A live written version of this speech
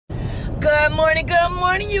Good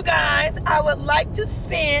morning, you guys. I would like to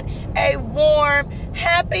send a warm,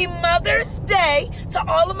 happy Mother's Day to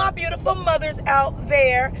all of my beautiful mothers out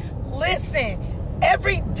there. Listen,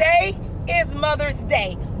 every day is Mother's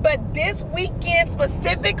Day, but this weekend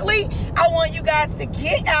specifically, I want you guys to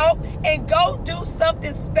get out and go do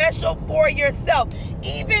something special for yourself.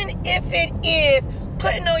 Even if it is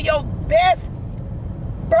putting on your best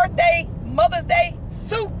birthday, Mother's Day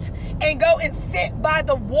suit and go and sit by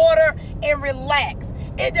the water and relax.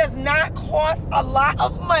 It does not cost a lot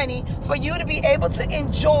of money for you to be able to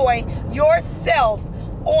enjoy yourself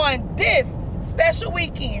on this special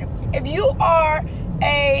weekend. If you are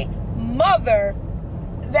a mother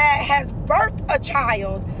that has birthed a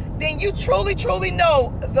child, then you truly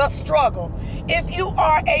know the struggle. If you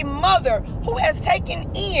are a mother who has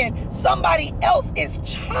taken in somebody else's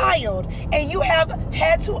child and you have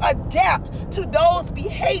had to adapt to those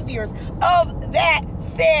behaviors of that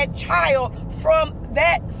said child from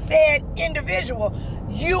that said individual,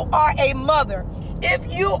 you are a mother.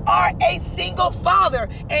 If you are a single father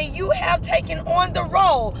and you have taken on the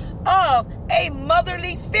role of a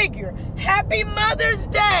motherly figure, happy Mother's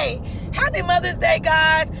Day. Happy Mother's Day,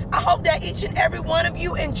 guys. I hope that each and every one of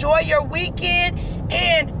you enjoy your weekend.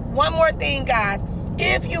 And one more thing, guys.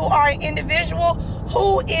 If you are an individual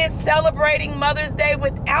who is celebrating Mother's Day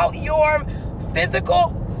without your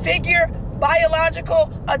physical figure,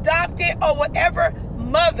 biological, adopted, or whatever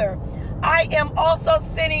mother, I am also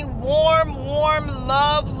sending warm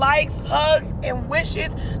love, likes, hugs, and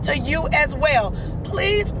wishes to you as well.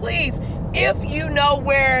 Please, if you know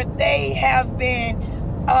where they have been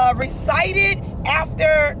recited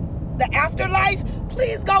after the afterlife,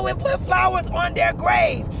 please go and put flowers on their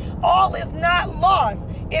grave. All is not lost.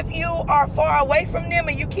 If you are far away from them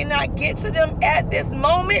and you cannot get to them at this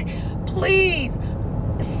moment, please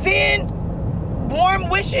send warm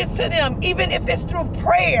wishes to them, even if it's through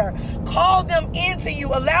prayer. Call them into you.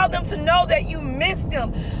 Allow them to know that you miss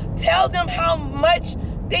them. Tell them how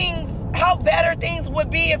better things would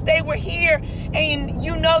be if they were here, and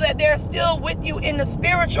you know that they're still with you in the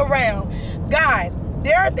spiritual realm. Guys,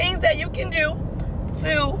 there are things that you can do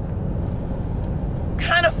to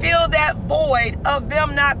kind of fill that void of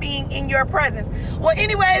them not being in your presence. Well,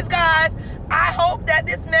 anyways, guys, I hope that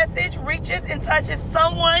this message reaches and touches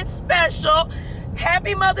someone special.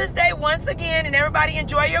 Happy Mother's Day once again, and everybody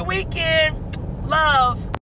enjoy your weekend. Love.